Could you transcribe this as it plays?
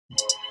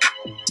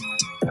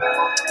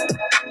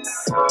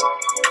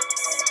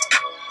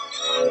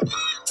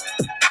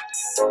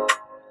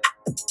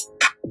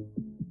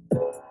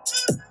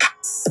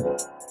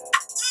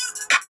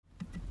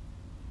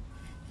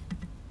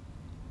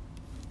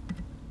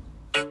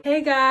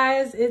Hey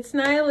guys, it's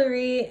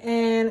Nylarie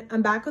and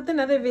I'm back with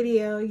another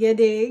video, ya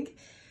dig?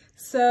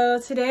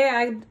 So today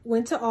I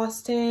went to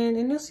Austin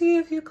and you'll see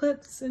a few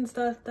clips and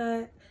stuff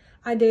that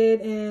I did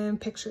and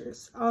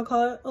pictures. I'll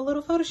call it a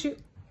little photo shoot.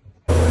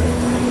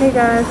 Hey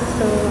guys,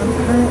 so I'm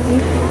currently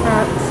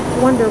at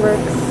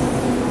Wonderworks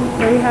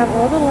where we have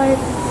all the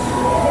lights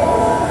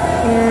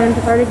and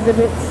art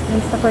exhibits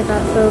and stuff like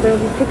that. So there will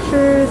be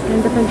pictures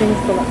and different things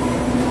below.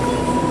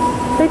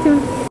 Stay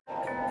tuned.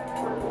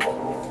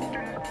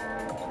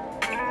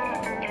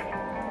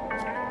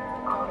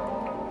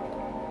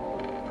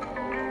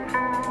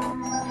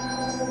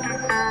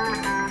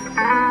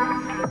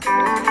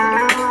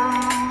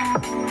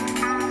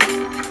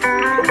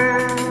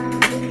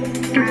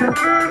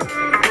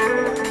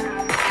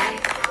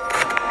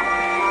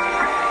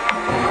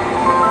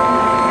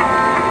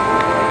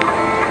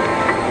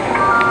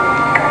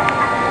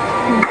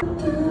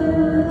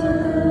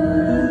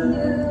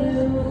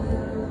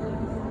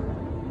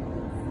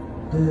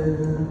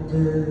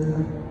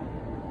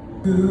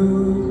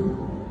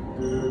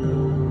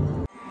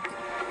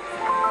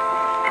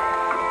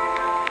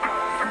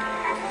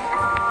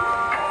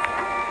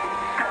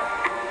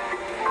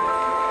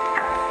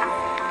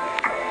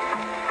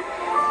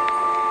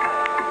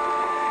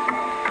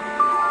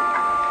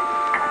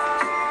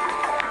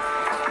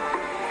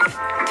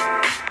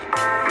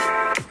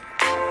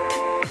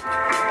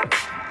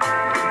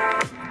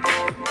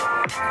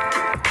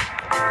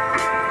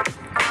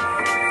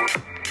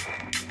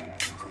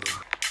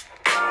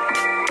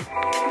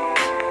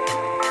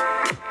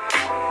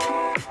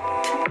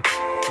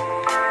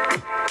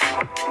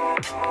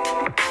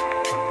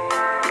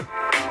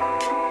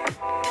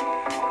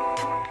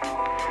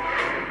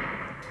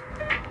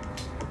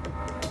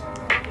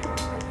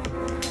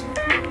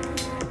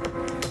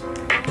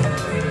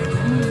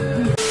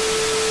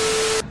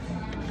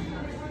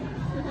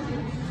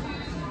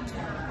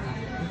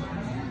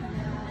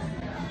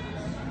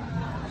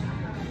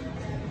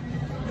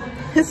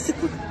 It's too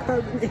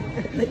carbonated.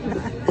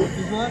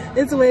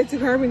 It's way too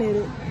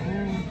carbonated.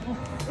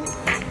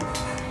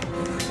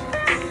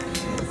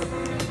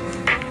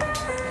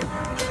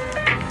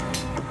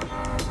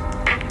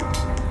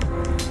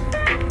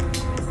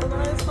 So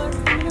now it's like in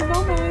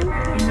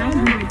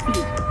 900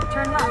 feet.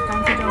 Turn left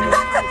onto Jones.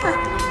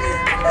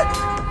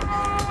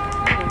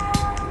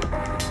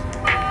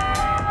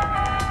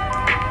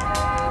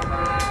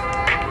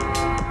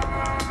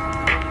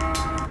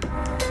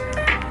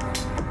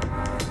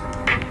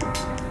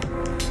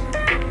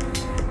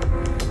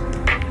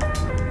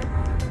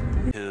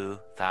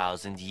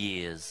 2,000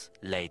 years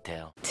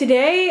later.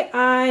 Today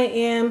I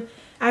am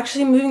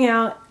actually moving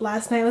out.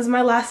 Last night was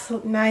my last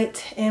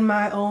night in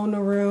my own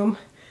room.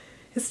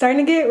 It's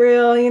starting to get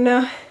real, you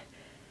know.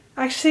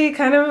 Actually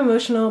kind of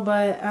emotional,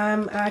 but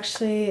I'm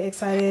actually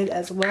excited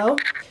as well.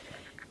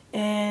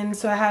 And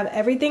so I have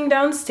everything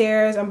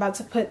downstairs. I'm about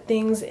to put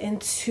things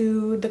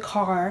into the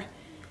car.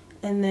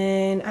 And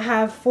then I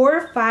have 4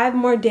 or 5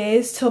 more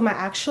days till my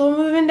actual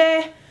moving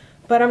day.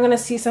 But I'm gonna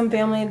see some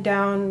family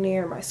down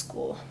near my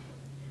school.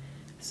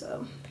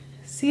 So,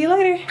 see you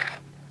later.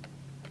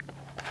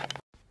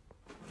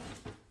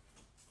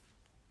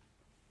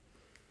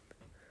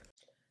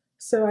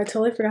 So I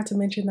totally forgot to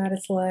mention that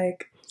it's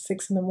like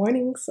 6 in the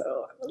morning, so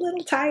I'm a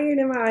little tired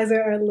and my eyes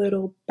are a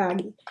little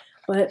baggy.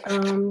 But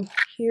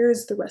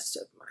here's the rest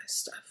of my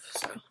stuff.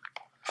 So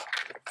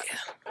yeah.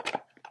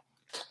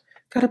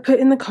 Gotta put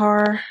in the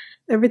car.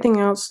 Everything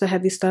else, the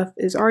heavy stuff,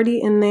 is already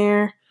in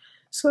there.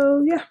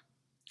 So yeah.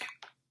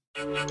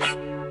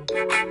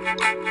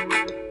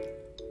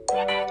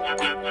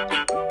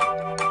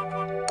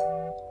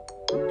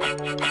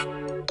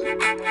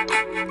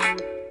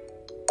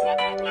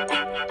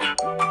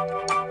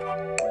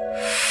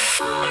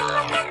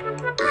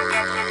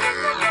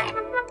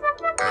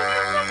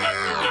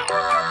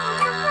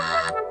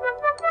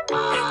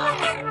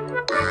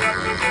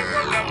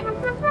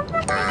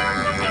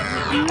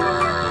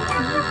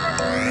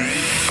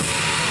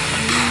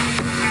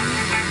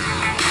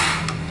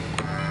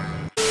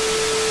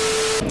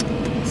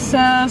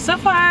 So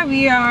far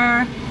we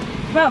are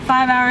about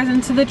 5 hours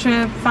into the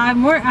trip, 5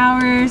 more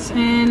hours,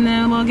 and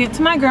then we'll get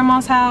to my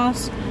grandma's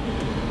house.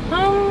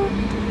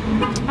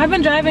 I've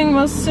been driving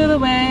most of the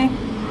way,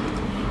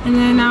 and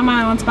then now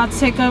my aunt's about to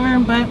take over,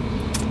 but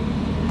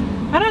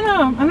I don't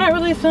know, I'm not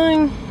really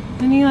feeling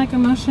any like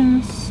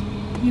emotions,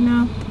 you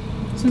know,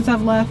 since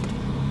I've left.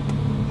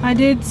 I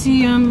did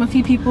see a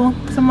few people,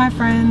 some of my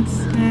friends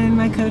and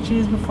my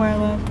coaches before I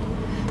left,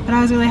 but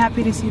I was really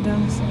happy to see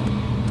them, so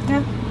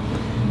yeah,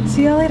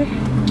 see y'all later.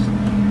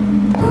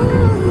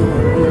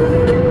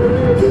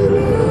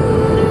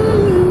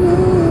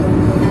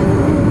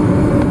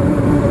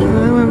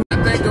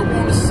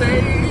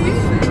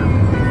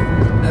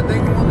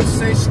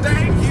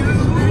 Thank you.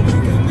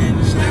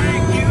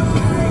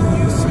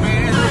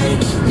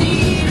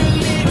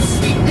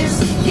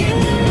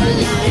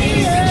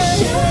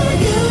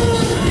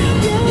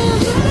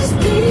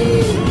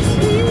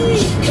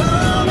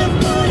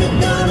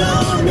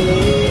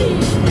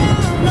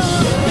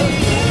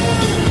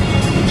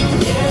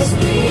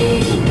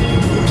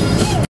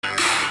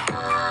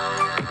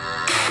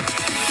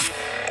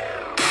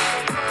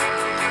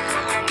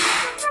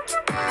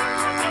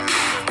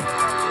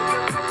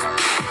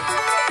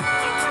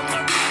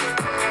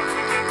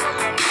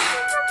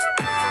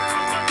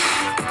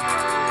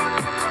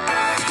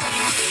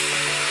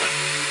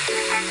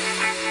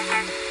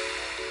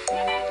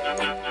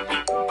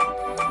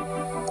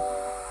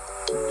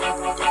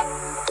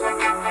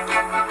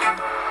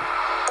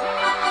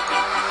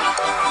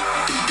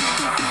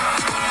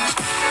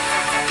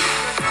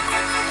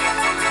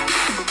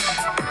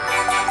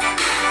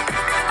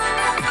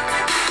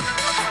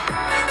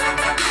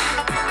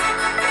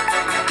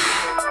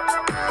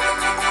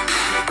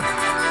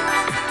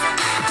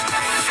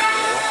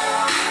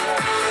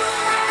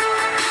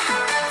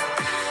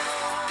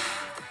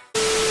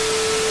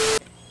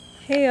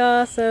 Hey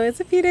y'all, so it's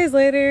a few days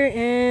later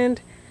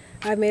and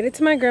I've made it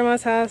to my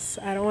grandma's house.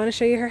 I don't want to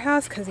show you her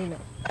house because, you know,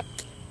 it'd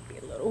be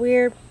a little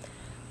weird.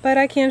 But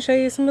I can show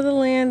you some of the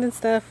land and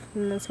stuff,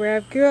 and that's where I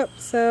grew up,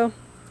 so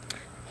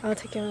I'll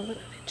take you on a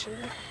little picture.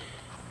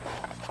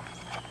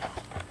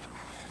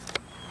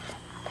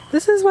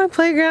 This is my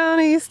playground.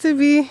 I used to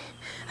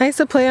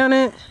play on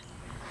it.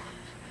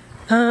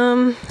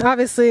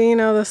 Obviously, you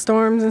know, the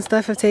storms and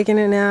stuff have taken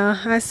it now.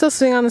 I still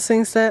swing on the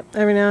swing set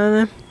every now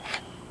and then.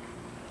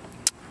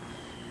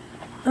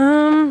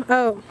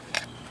 Oh,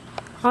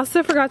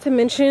 also forgot to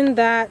mention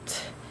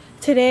that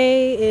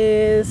today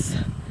is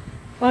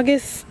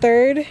August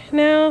 3rd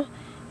now,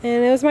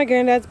 and it was my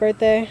granddad's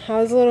birthday.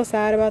 I was a little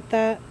sad about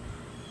that,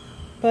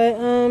 but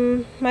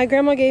my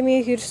grandma gave me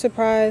a huge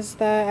surprise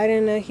that I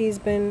didn't know he's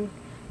been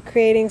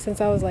creating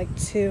since I was like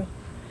 2.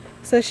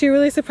 So she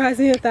really surprised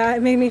me with that.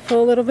 It made me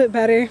feel a little bit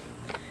better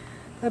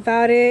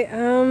about it.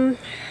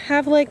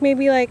 Have like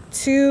maybe like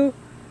 2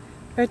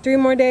 or 3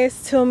 more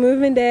days till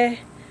moving day,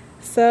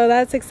 so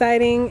that's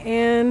exciting.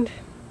 And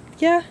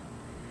yeah,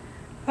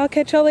 I'll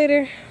catch y'all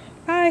later.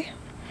 Bye.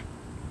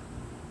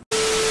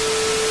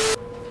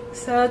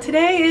 So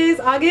today is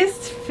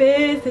August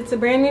 5th. It's a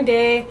brand new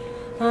day.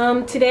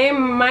 Today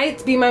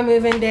might be my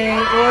move-in day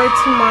or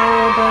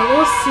tomorrow, but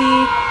we'll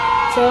see.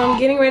 So I'm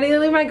getting ready to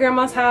leave my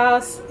grandma's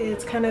house.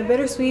 It's kind of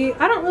bittersweet.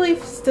 I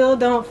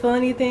don't feel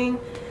anything.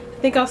 I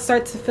think I'll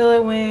start to feel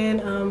it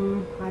when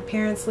my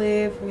parents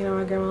leave, you know,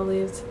 my grandma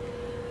leaves.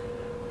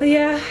 But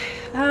yeah,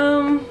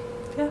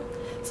 yeah.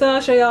 So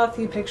I'll show y'all a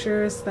few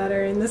pictures that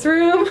are in this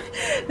room.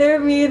 They're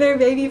me, they're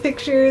baby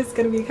pictures. It's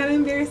gonna be kind of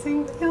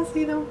embarrassing, but you'll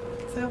see them.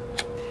 So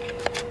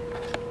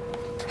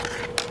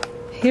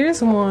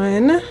here's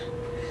one.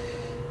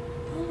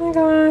 Oh my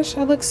gosh,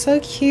 I look so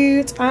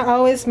cute. I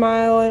always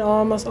smile in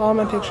almost all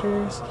my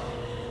pictures.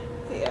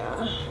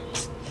 Yeah.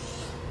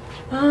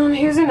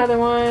 Here's another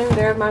one.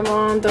 They're my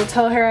mom. Don't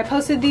tell her I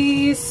posted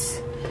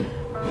these.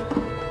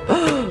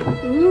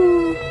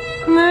 Ooh.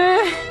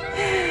 Nah.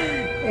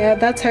 Yeah,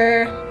 that's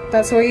her.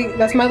 That's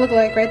my look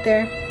like right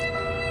there.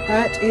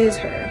 That is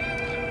her.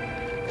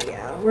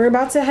 Yeah, we're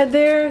about to head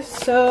there,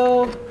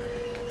 so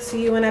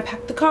see you when I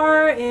pack the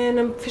car and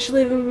I'm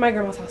officially leaving my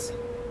grandma's house.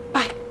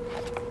 Bye.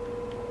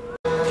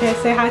 Okay,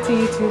 say hi to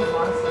YouTube.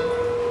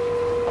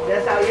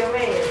 That's how you're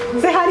made.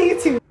 Say hi to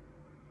YouTube.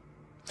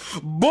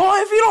 Boy,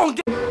 if you don't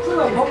get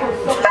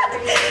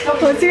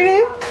What's your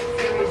name?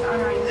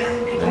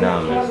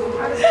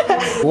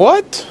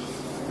 What?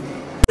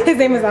 His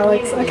name is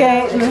Alex.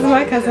 Okay, and this is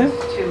my cousin.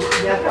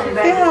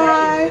 Say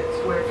hi.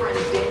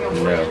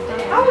 No.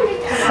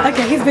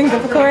 Okay, he's being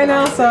difficult right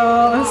now, so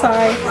I'm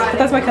sorry. But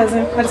that's my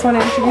cousin. I just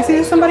wanted to introduce you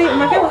to somebody in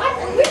my family.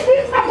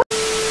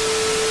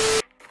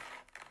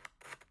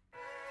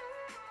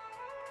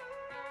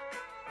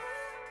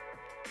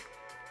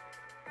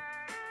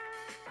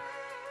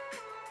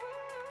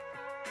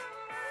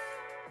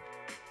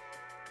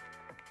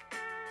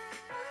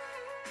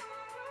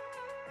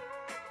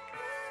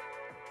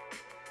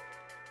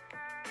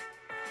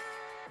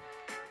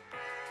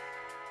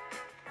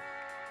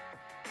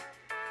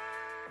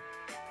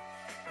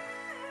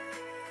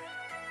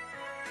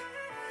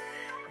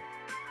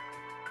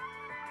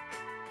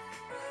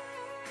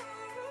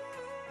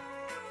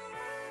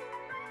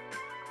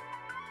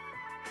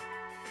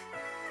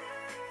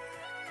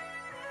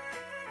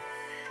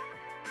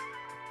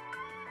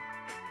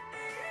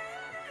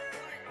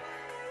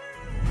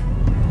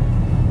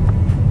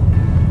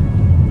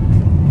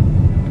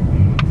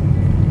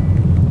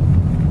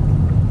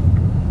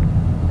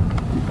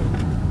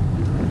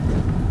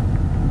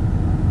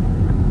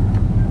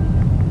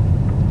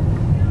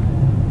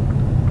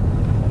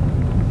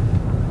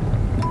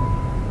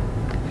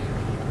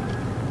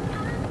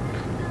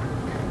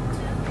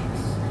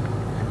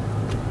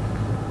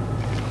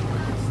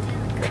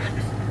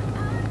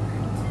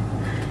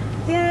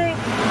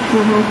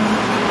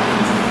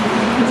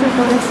 What's your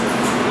photos?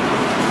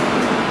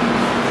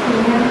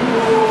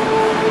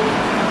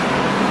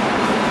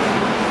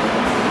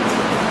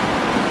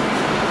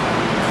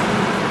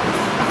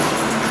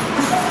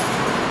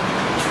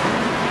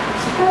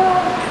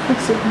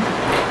 Looks super.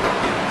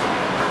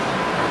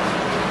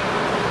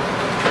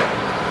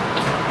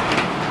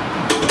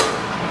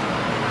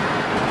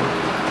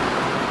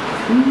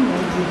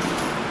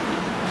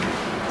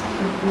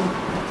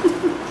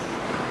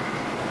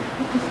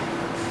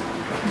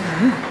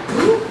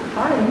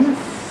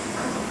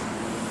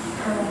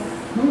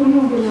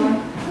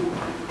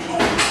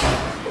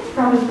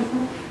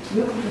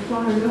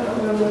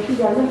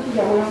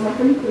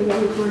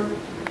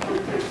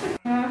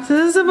 So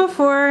this is a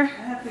before. I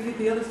have to get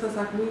the other stuff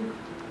so I can move.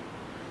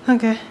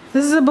 Okay,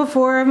 this is a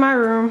before of my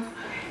room.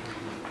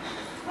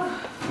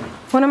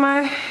 One of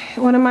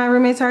my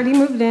roommates already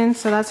moved in,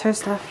 so that's her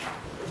stuff.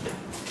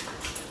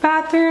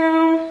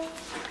 Bathroom.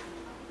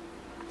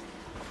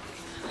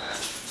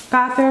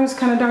 Bathroom's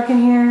kind of dark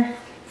in here,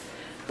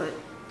 but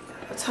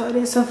that's how it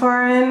is so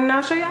far. And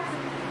I'll show you.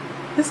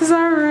 This is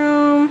our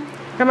room.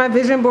 Got my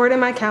vision board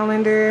and my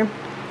calendar.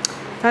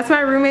 That's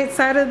my roommate's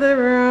side of the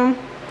room.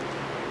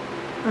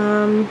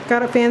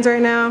 Got up fans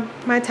right now.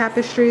 My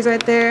tapestries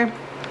right there.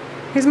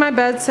 Here's my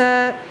bed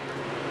set.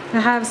 I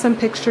have some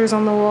pictures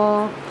on the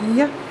wall.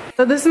 Yeah.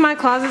 So this is my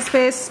closet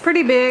space. It's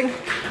pretty big.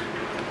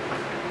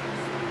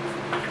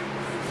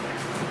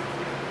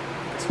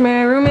 It's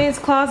my roommate's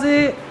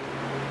closet.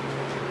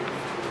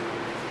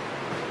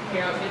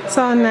 It's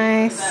all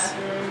nice.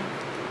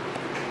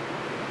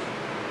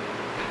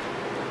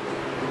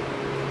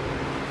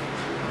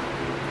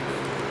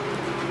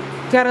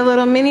 Got a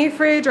little mini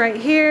fridge right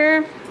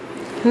here.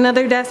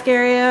 Another desk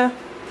area.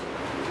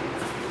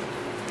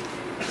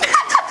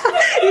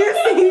 You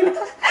see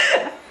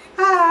that?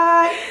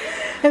 Hi.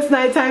 It's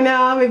nighttime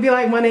now, maybe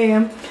like 1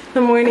 a.m. in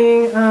the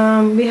morning.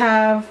 We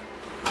have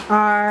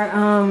our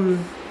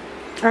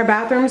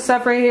bathroom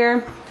stuff right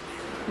here.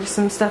 There's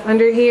some stuff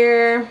under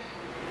here.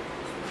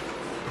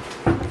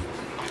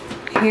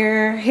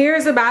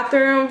 Here's the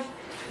bathroom.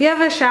 We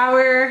have a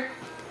shower,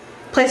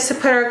 place to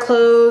put our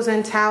clothes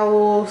and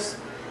towels,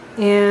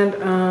 and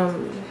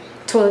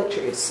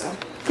toiletries. So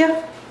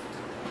yeah.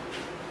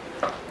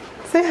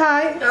 Say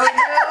hi.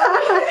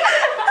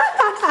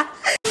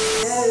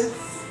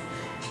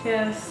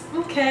 Yes.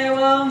 Okay,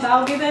 well,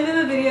 that'll be the end of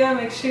the video.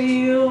 Make sure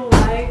you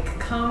like,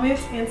 comment,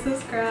 and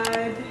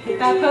subscribe. Hit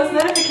that post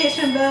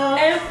notification bell.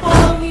 And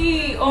follow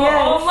me on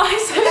all my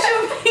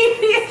social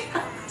media.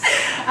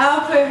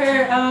 I'll put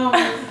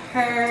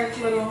her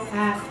little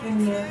app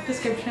in the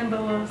description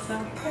below. So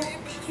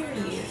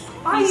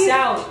Peace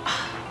out.